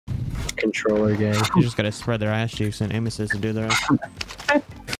Controller gang. You just gotta spread their ass cheeks and aim assist to do the rest.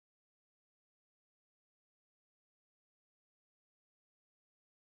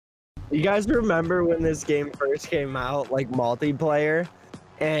 You guys remember when this game first came out, like multiplayer,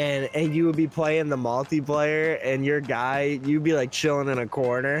 and you would be playing the multiplayer, and your guy, you'd be like chilling in a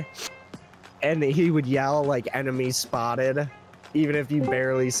corner, and he would yell like "enemy spotted," even if you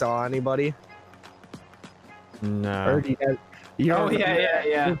barely saw anybody. No. Or do you guys, Oh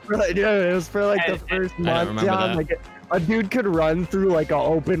yeah. It was for like the first month, John. Like a dude could run through like an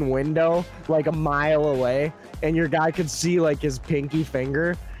open window, like a mile away, and your guy could see like his pinky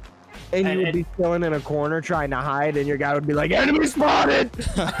finger. And you would be chilling in a corner trying to hide, and your guy would be like, "Enemy spotted!"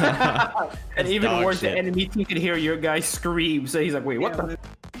 And even worse, the enemy team could hear your guy scream. So he's like, "Wait, what the?"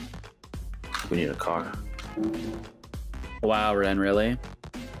 We need a car. Wow, Ren, really?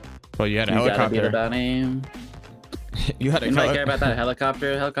 Well, you had a You gotta helicopter. be about aim. You had a You might care about that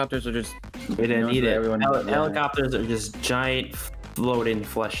helicopter. Helicopters are just. We didn't need it. Everyone. Helicopters are just giant floating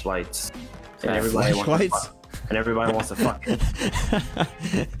fleshlights, and everybody wants. And everybody wants to fuck it.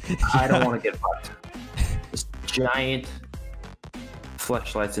 I don't want to get fucked. Just giant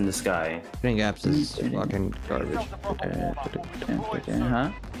fleshlights in the sky. Dating apps is fucking garbage.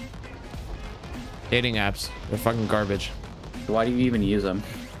 Huh? Dating apps, they're fucking garbage. Why do you even use them?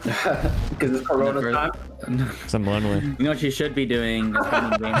 Because it's Corona time. Because I'm lonely. You know what you should be doing? Is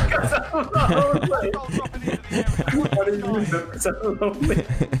finding gamers. What do you use them? So lonely.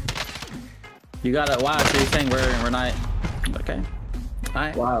 You gotta. Wow. So you're saying we're not. Okay.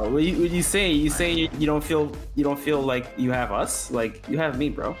 Alright. Wow. What you say? You say you don't feel like you have us. Like you have me,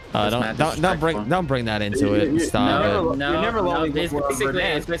 bro. Don't bring that into it. Stop it. No.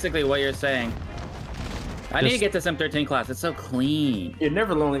 It's basically what you're saying. I need to get to some 13 class. It's so clean. You're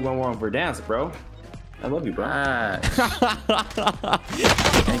never lonely when we're on Verdansk, bro. I love you, bro. Ain't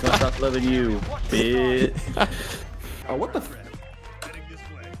gonna stop loving you, bitch. Oh, what the f?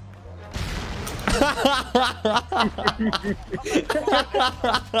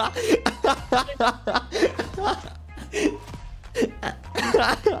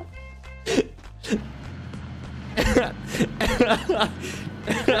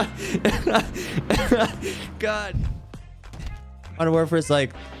 God. Modern Warfare's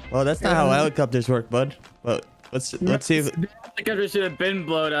like, well, that's not how helicopters work, bud. But let's see if. The country should have been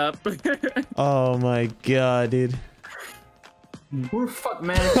blown up. Oh my god, dude. Who the fuck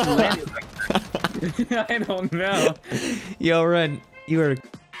managed to land like that? I don't know. Yo, Ren, you were.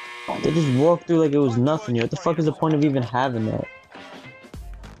 They just walked through like it was nothing. What the fuck is the point of even having that?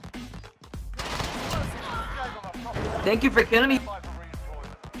 Thank you for killing me.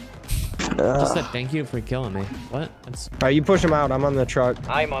 Just said thank you for killing me. What? That's... All right, you push him out. I'm on the truck.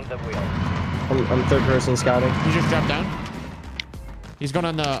 I'm on the wheel. I'm third person scouting. He just dropped down. He's going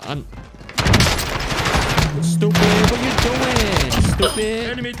on the. Stupid! What are you doing?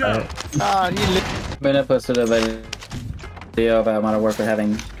 Stupid! Enemy down. I'm gonna post a video about Modern Warfare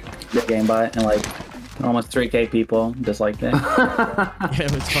having the game bot and like almost 3K people just like that. Yeah,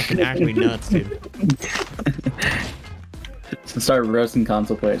 it was fucking actually nuts, dude. So start roasting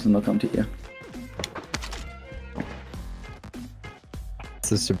console players and they'll come to you.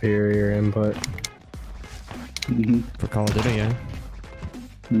 It's a superior input. For Call of Duty, yeah.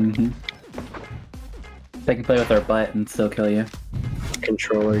 They can play with their butt and still kill you.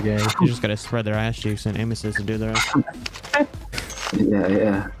 Controller gang. You just gotta spread their ass cheeks and aim assist to do the rest.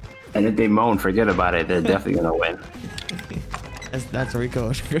 Yeah. And if they moan, forget about it. They're definitely gonna win. That's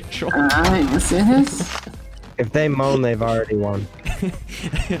Rico control. Alright, what's this? If they moan, they've already won.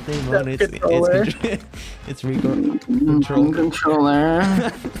 If they moan, it's Rico control.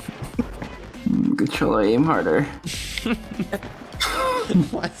 Controller. Controller, aim harder.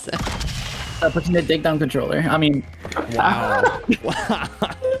 What's that? Stop pushing the dig down controller. I mean, wow. Wow.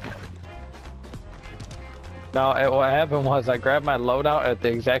 No, what happened was I grabbed my loadout at the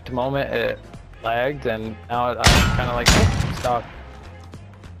exact moment it lagged, and now I'm kind of like stuck.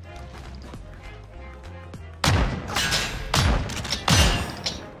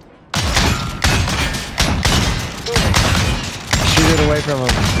 Shoot it away from him.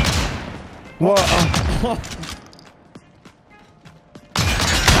 Whoa.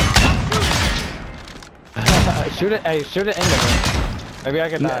 Shoot it! Hey, shoot it into me. Maybe I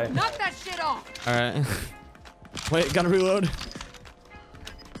can die. Knock that shit off. All right. Wait, gotta reload.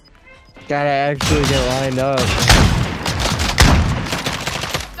 Gotta actually get lined up.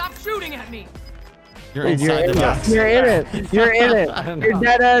 Stop shooting at me. You're inside the box. You're in it. You're in it. You're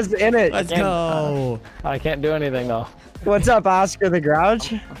dead ass in it. Let's go. I can't do anything though. What's up, Oscar the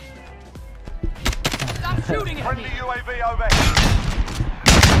Grouch? Stop shooting at me. UAV over.